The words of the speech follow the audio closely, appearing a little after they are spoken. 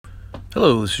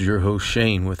Hello, this is your host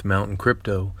Shane with Mountain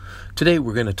Crypto. Today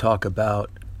we're going to talk about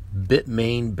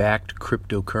Bitmain-backed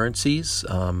cryptocurrencies,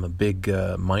 a big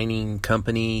mining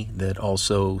company that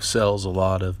also sells a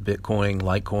lot of Bitcoin,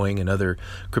 Litecoin, and other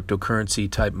cryptocurrency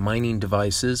type mining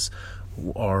devices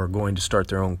are going to start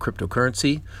their own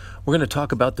cryptocurrency. We're going to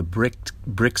talk about the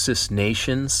BRICS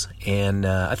nations, and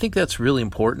I think that's really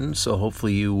important, so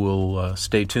hopefully you will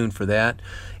stay tuned for that.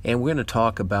 And we're going to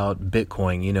talk about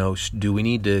Bitcoin. You know, do we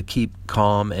need to keep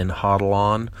calm and hodl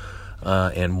on,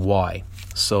 and why?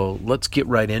 So let's get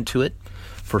right into it.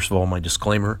 First of all, my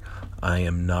disclaimer, I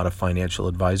am not a financial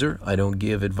advisor. I don't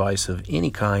give advice of any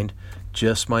kind,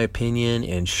 just my opinion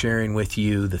and sharing with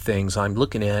you the things I'm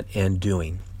looking at and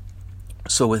doing.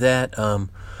 So with that,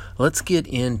 let's get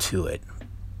into it.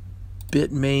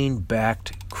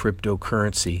 Bitmain-backed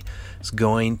cryptocurrency is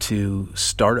going to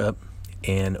start up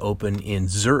and open in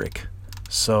Zurich.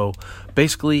 So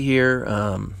basically here,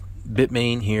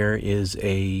 Bitmain here is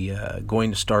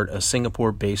going to start a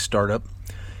Singapore-based startup,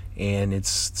 and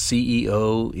its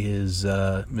CEO is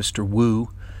Mr. Wu,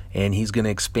 and he's going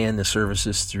to expand the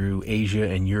services through Asia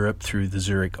and Europe through the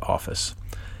Zurich office.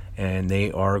 And they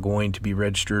are going to be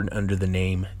registered under the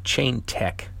name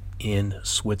Chaintech in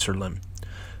Switzerland.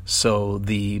 So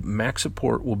the max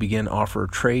support will begin offer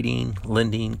trading,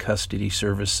 lending, custody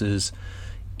services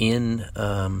in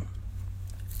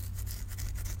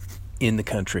the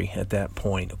country at that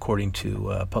point, according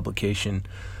to publication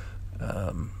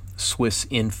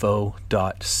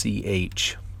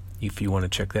swissinfo.ch, if you want to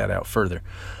check that out further.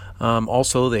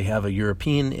 Also, they have a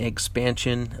European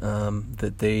expansion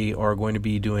that they are going to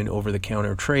be doing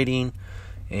over-the-counter trading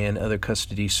and other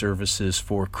custody services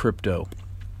for crypto.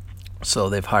 So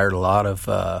they've hired a lot of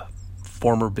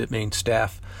former Bitmain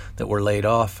staff that were laid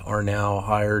off, are now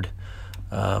hired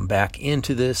back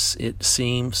into this, it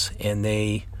seems, and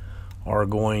they are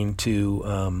going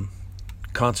to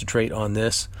concentrate on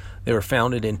this. They were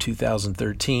founded in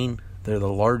 2013. They're the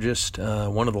largest,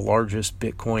 one of the largest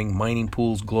Bitcoin mining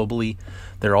pools globally.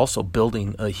 They're also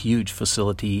building a huge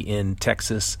facility in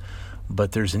Texas,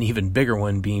 but there's an even bigger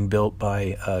one being built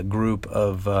by a group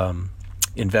of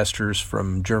investors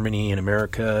from Germany and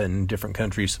America and different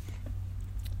countries.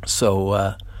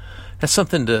 So that's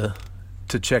something to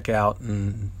check out,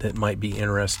 and that might be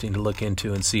interesting to look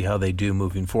into and see how they do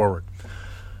moving forward.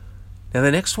 Now, the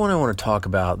next one I want to talk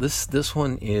about, this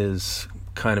one is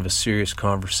kind of a serious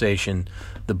conversation.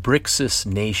 The BRICS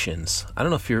nations. I don't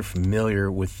know if you're familiar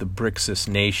with the BRICS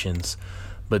nations,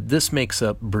 but this makes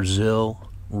up Brazil,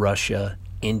 Russia,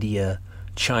 India,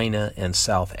 China, and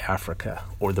South Africa,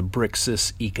 or the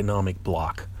BRICS economic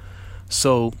bloc.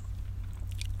 So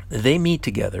they meet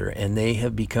together, and they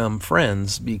have become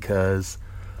friends because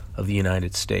of the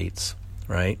United States,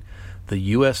 right? The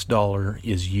U.S. dollar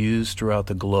is used throughout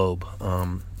the globe.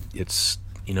 It's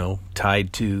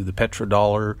tied to the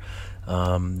petrodollar.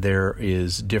 There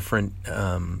is different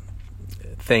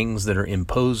things that are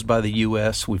imposed by the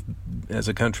U.S. As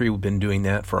a country, we've been doing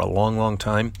that for a long, long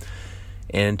time.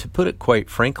 And to put it quite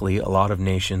frankly, a lot of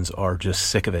nations are just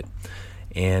sick of it.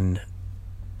 And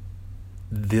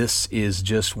this is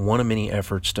just one of many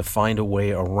efforts to find a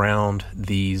way around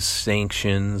these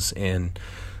sanctions and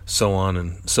so on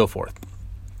and so forth.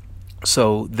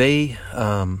 So they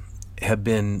have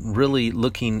been really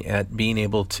looking at being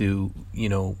able to,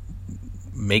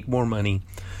 make more money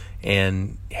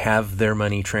and have their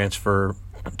money transfer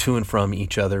to and from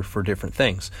each other for different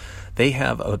things. They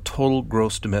have a total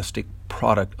gross domestic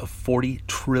product of $40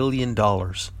 trillion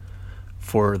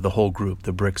for the whole group,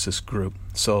 the BRICS group.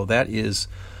 So that is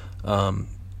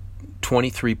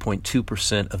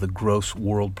 23.2% of the gross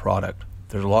world product.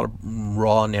 There's a lot of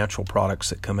raw natural products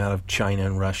that come out of China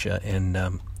and Russia, and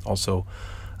also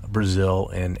Brazil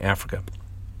and Africa.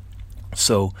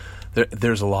 So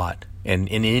there's a lot, and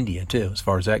in India too, as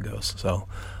far as that goes. So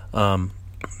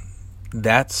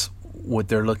that's what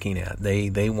they're looking at.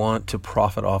 They want to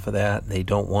profit off of that. They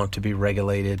don't want to be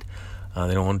regulated.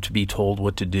 They don't want to be told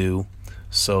what to do.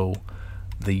 So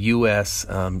the U.S.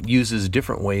 uses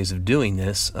different ways of doing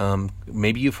this.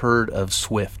 Maybe you've heard of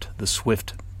SWIFT, the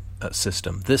SWIFT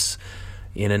system. This,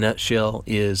 in a nutshell,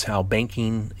 is how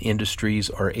banking industries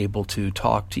are able to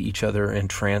talk to each other and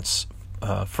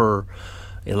transfer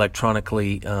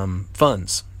electronically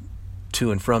funds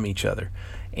to and from each other.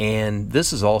 And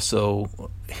this is also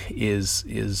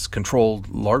is controlled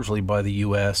largely by the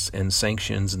U.S. and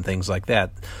sanctions and things like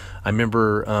that. I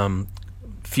remember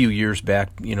few years back,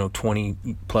 20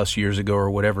 plus years ago or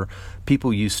whatever,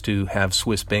 people used to have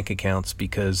Swiss bank accounts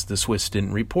because the Swiss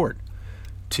didn't report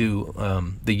to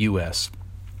the U.S.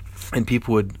 And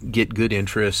people would get good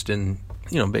interest and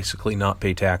basically not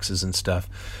pay taxes and stuff.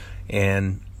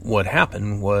 And what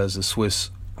happened was the Swiss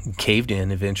caved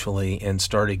in eventually and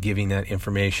started giving that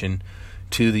information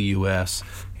to the U.S.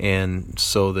 and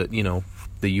so that,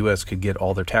 the U.S. could get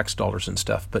all their tax dollars and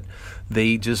stuff. But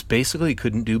they just basically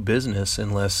couldn't do business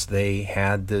unless they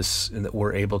had this and that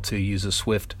were able to use a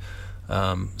SWIFT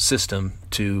system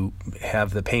to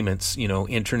have the payments,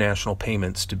 international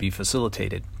payments to be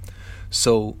facilitated.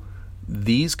 So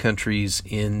these countries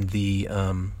in the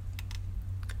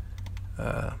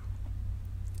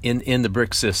in the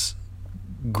BRICS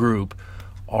group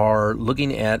are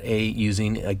looking at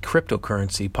using a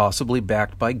cryptocurrency, possibly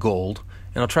backed by gold.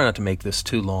 And I'll try not to make this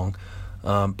too long.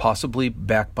 Possibly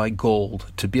backed by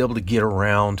gold to be able to get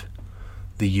around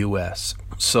the U.S.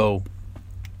 So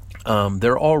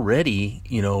they're already,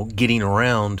 getting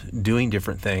around doing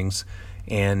different things,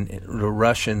 and the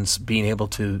Russians being able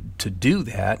to do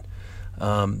that,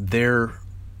 their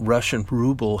Russian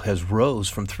ruble has rose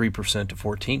from 3% to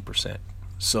 14%.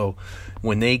 So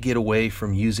when they get away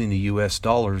from using the U.S.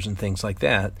 dollars and things like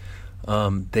that,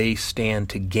 they stand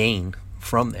to gain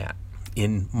from that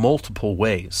in multiple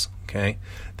ways. Okay,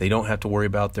 they don't have to worry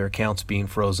about their accounts being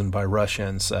frozen by Russia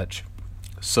and such.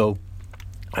 So,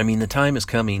 the time is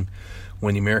coming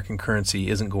when the American currency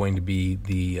isn't going to be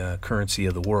the currency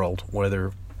of the world,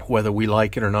 whether we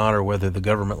like it or not, or whether the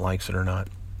government likes it or not.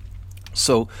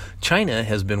 So China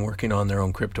has been working on their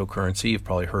own cryptocurrency. You've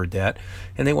probably heard that,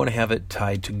 and they want to have it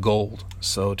tied to gold.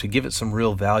 So to give it some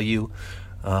real value,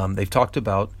 they've talked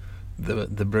about the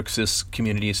BRICS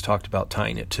community has talked about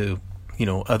tying it to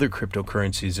other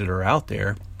cryptocurrencies that are out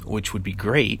there, which would be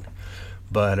great,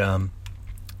 but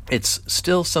it's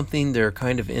still something they're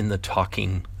kind of in the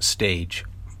talking stage,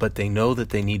 but they know that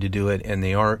they need to do it, and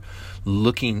they are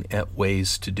looking at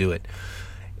ways to do it.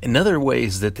 Another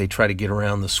ways that they try to get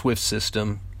around the SWIFT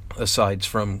system, aside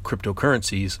from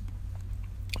cryptocurrencies,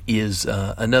 is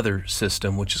another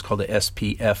system which is called the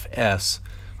SPFS,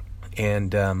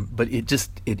 and but it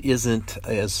isn't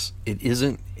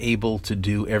able to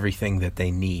do everything that they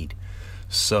need.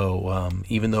 So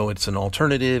even though it's an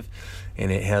alternative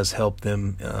and it has helped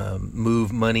them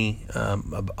move money,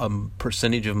 a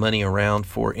percentage of money around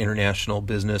for international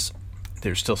business,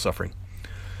 they're still suffering.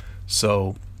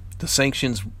 So the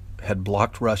sanctions had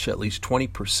blocked Russia at least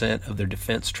 20% of their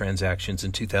defense transactions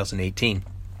in 2018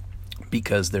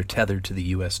 because they're tethered to the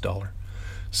U.S. dollar.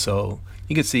 So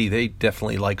you can see they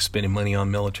definitely like spending money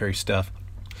on military stuff.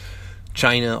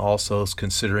 China also is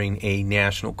considering a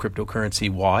national cryptocurrency.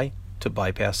 Why? To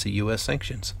bypass the U.S.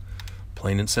 sanctions.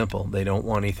 Plain and simple. They don't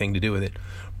want anything to do with it.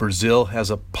 Brazil has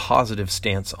a positive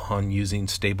stance on using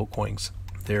stable coins.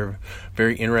 They're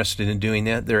very interested in doing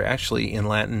that. They're actually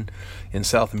in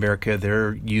South America,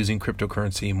 they're using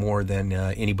cryptocurrency more than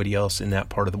anybody else in that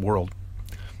part of the world.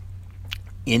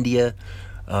 India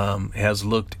has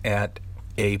looked at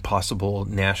a possible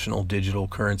national digital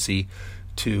currency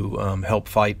to help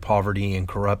fight poverty and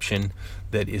corruption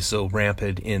that is so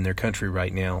rampant in their country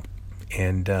right now.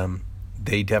 And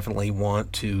they definitely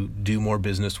want to do more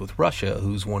business with Russia,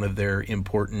 who's one of their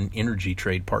important energy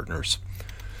trade partners.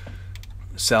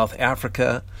 South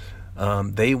Africa,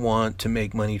 they want to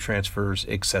make money transfers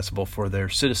accessible for their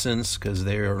citizens because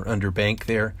they are underbanked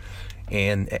there.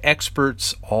 And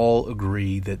experts all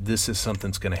agree that this is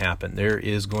something that's going to happen. There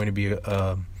is going to be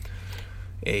a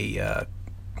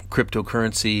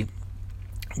cryptocurrency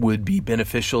would be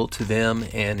beneficial to them,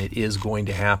 and it is going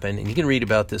to happen. And you can read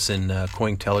about this in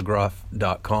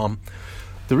Cointelegraph.com.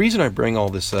 The reason I bring all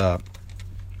this up,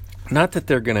 not that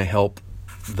they're going to help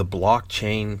the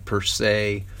blockchain per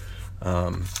se,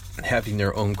 having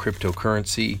their own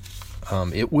cryptocurrency.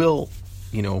 It will,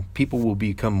 people will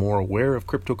become more aware of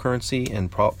cryptocurrency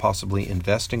and possibly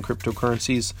invest in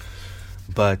cryptocurrencies.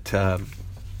 But,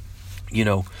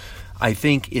 I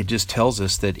think it just tells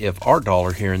us that if our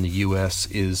dollar here in the U.S.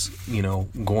 is,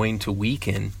 going to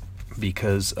weaken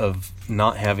because of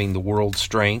not having the world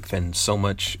strength and so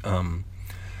much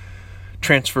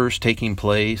transfers taking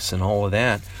place and all of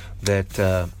that,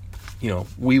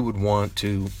 we would want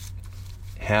to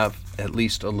have at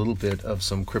least a little bit of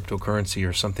some cryptocurrency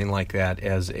or something like that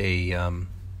as a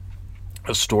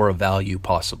store of value,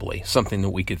 possibly something that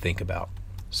we could think about.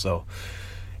 So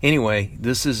anyway,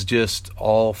 this is just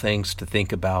all things to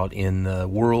think about in the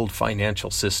world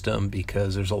financial system,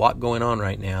 because there's a lot going on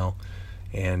right now,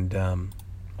 and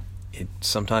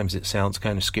sometimes it sounds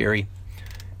kind of scary.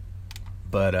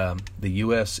 But the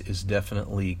U.S. is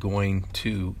definitely going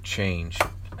to change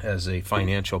as a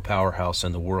financial powerhouse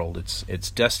in the world.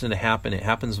 It's destined to happen. It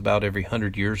happens about every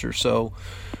 100 years or so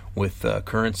with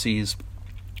currencies.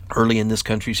 Early in this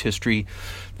country's history,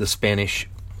 the Spanish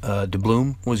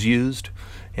doubloon was used,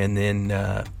 and then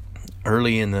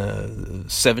early in the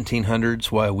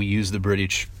 1700s, while we used the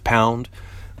British pound,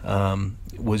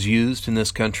 was used in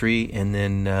this country, and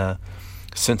then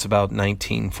since about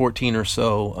 1914 or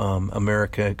so,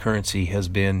 America currency has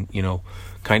been,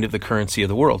 kind of the currency of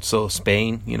the world. So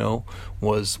Spain,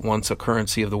 was once a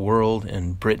currency of the world,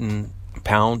 and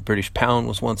British pound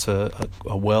was once a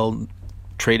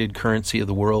well-traded currency of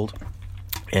the world,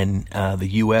 and the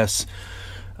U.S.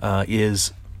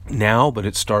 Is now, but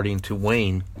it's starting to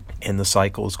wane, and the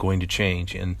cycle is going to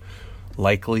change, and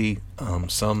likely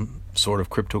some sort of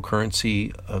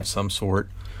cryptocurrency of some sort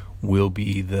will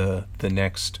be the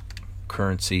next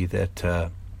currency that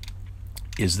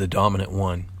is the dominant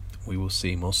one. We will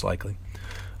see, most likely.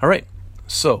 All right,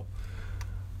 so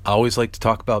I always like to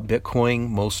talk about Bitcoin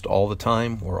most all the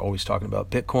time. We're always talking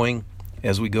about Bitcoin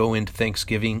as we go into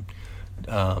Thanksgiving.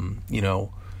 The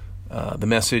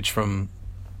message from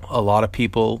a lot of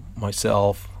people,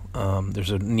 myself, there's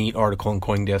a neat article in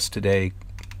CoinDesk today.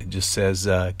 It just says,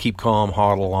 keep calm,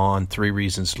 hodl on, 3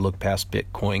 reasons to look past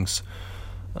Bitcoin's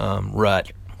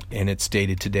rut, and it's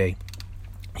dated today.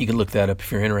 You can look that up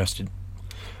if you're interested.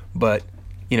 But,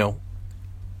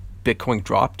 Bitcoin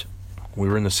dropped. We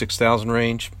were in the 6,000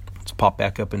 range. It's popped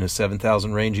back up in the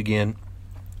 7,000 range again.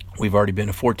 We've already been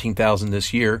to 14,000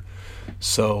 this year.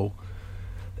 So,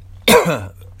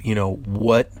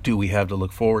 what do we have to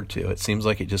look forward to? It seems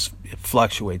like it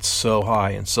fluctuates so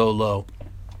high and so low.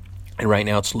 And right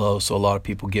now it's low, so a lot of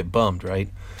people get bummed, right?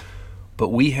 But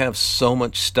we have so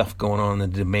much stuff going on the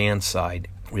demand side.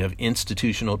 We have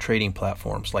institutional trading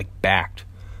platforms like Bakkt,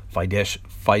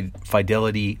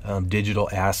 Fidelity Digital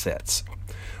Assets.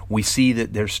 We see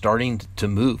that they're starting to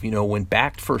move. When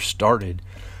Bakkt first started,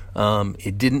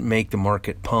 it didn't make the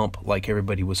market pump like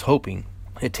everybody was hoping.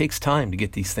 It takes time to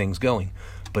get these things going.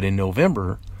 But in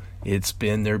November, it's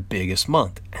been their biggest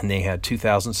month, and they had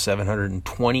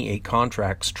 2,728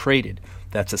 contracts traded.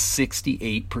 That's a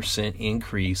 68%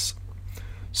 increase.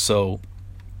 So,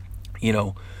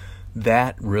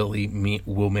 that really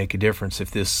will make a difference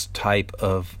if this type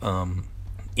of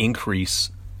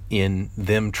increase in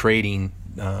them trading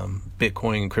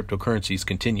Bitcoin and cryptocurrencies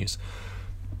continues.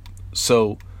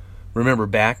 So remember,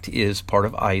 Bakkt is part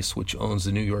of ICE, which owns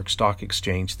the New York Stock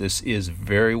Exchange. This is a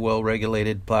very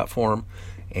well-regulated platform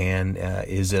and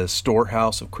is a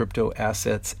storehouse of crypto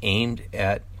assets aimed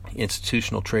at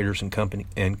institutional traders and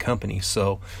companies.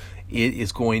 So it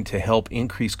is going to help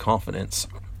increase confidence.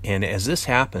 And as this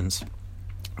happens,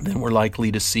 then we're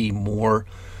likely to see more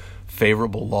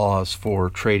favorable laws for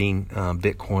trading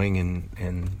Bitcoin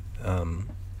and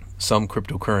some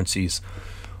cryptocurrencies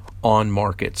on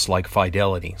markets like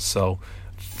Fidelity. So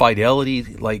Fidelity,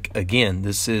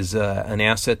 this is an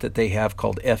asset that they have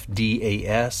called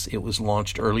FDAS. It was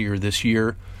launched earlier this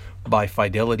year by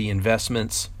Fidelity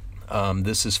Investments.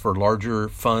 This is for larger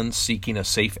funds seeking a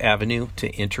safe avenue to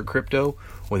enter crypto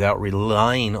without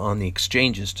relying on the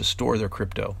exchanges to store their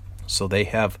crypto. So they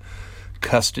have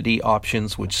custody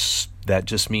options, which that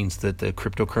just means that the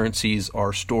cryptocurrencies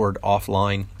are stored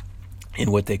offline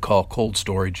in what they call cold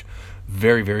storage.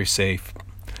 Very, very safe,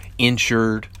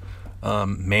 insured,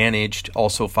 managed.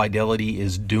 Also, Fidelity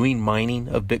is doing mining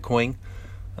of Bitcoin.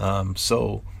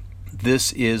 So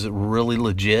this is really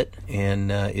legit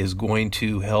and is going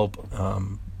to help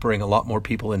bring a lot more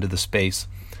people into the space.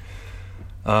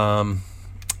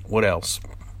 What else?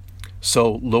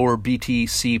 So lower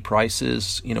BTC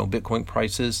prices, Bitcoin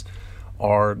prices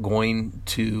are going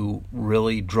to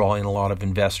really draw in a lot of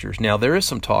investors. Now, there is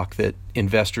some talk that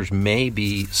investors may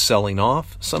be selling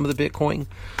off some of the Bitcoin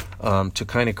to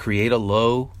kind of create a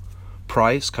low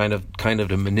price, kind of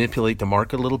to manipulate the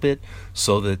market a little bit,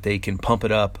 so that they can pump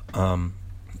it up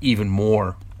even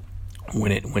more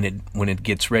when it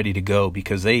gets ready to go,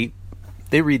 because they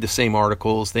read the same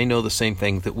articles, they know the same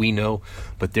things that we know,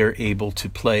 but they're able to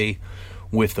play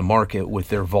with the market with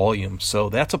their volume. So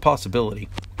that's a possibility.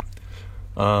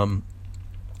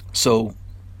 So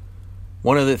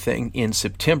one other thing, in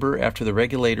September, after the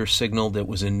regulator signaled that it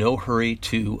was in no hurry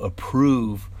to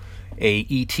approve a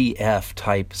ETF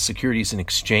type securities and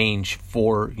exchange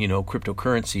for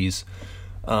cryptocurrencies,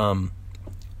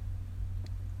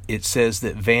 it says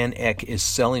that Van Eck is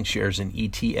selling shares in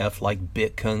ETF like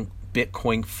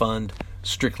Bitcoin fund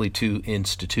strictly to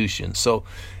institutions. So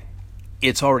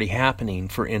it's already happening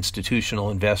for institutional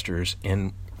investors,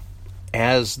 and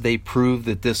as they prove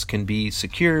that this can be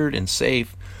secured and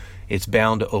safe, it's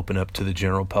bound to open up to the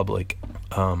general public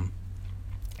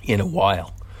in a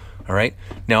while. All right.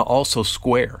 Now, also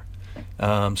Square.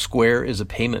 Square is a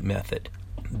payment method.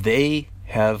 They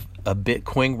have a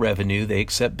Bitcoin revenue. They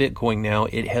accept Bitcoin now.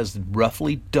 It has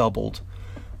roughly doubled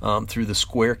through the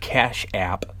Square Cash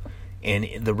app, and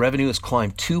the revenue has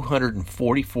climbed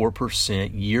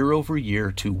 244% year over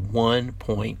year to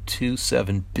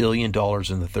 $1.27 billion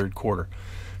in the third quarter.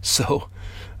 So,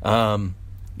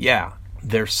 yeah,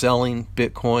 they're selling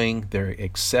Bitcoin. They're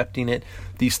accepting it.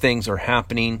 These things are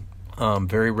happening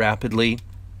very rapidly.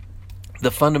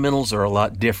 The fundamentals are a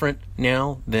lot different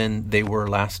now than they were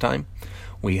last time.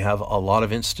 We have a lot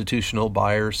of institutional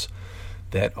buyers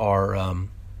that are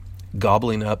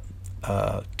gobbling up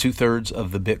 2/3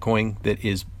 of the Bitcoin that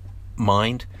is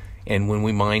mined. And when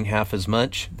we mine half as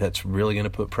much, that's really going to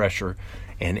put pressure.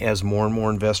 And as more and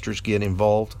more investors get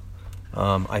involved,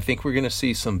 I think we're going to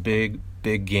see some big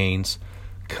gains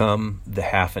come the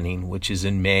halvening, which is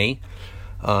in May.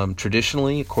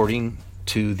 Traditionally, according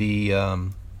to the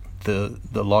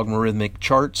logarithmic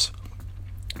charts,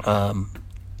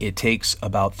 it takes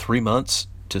about 3 months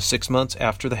to 6 months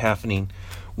after the halvening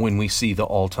when we see the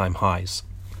all-time highs.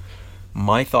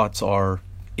 My thoughts are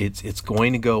it's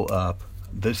going to go up.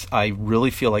 I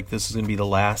really feel like this is going to be the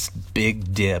last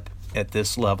big dip at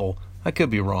this level. I could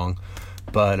be wrong,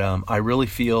 but I really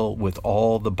feel with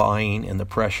all the buying and the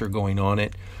pressure going on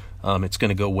it, it's going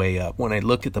to go way up. When I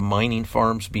look at the mining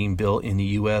farms being built in the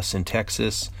U.S. and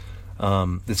Texas,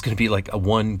 it's going to be like a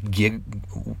 1 gig.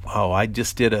 Oh, I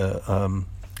just did a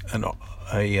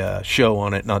show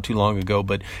on it not too long ago,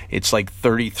 but it's like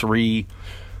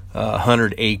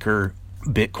 3,300 acre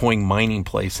Bitcoin mining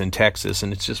place in Texas,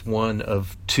 and it's just one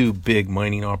of 2 big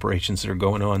mining operations that are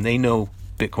going on. They know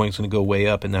Bitcoin's going to go way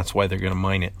up, and that's why they're going to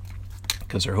mine it,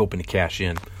 because they're hoping to cash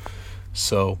in.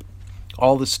 So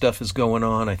all this stuff is going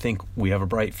on. I think we have a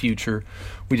bright future.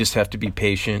 We just have to be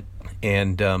patient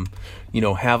and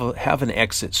have an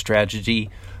exit strategy.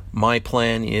 My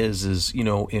plan is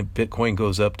if Bitcoin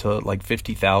goes up to like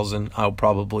 50,000, I'll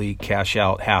probably cash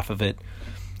out half of it.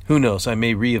 Who knows? I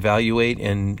may reevaluate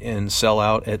and sell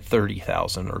out at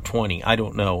 30,000 or 20. I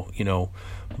don't know,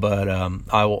 but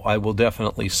I will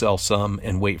definitely sell some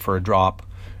and wait for a drop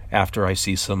after I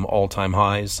see some all-time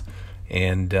highs,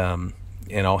 and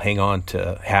I'll hang on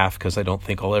to half because I don't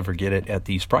think I'll ever get it at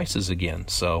these prices again.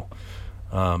 So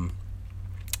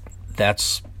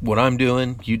that's what I'm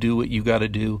doing. You do what you got to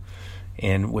do.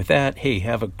 And with that, hey,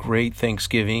 have a great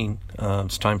Thanksgiving.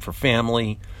 It's time for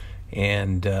family,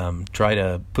 and try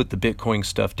to put the Bitcoin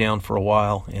stuff down for a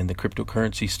while and the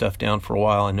cryptocurrency stuff down for a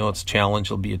while. I know it's a challenge.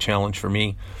 It'll be a challenge for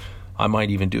me. I might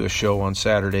even do a show on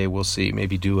Saturday. We'll see.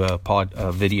 Maybe do a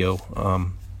video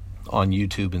on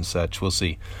YouTube and such. We'll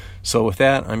see. So with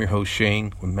that, I'm your host,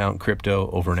 Shane, with Mountain Crypto.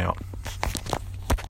 Over and out.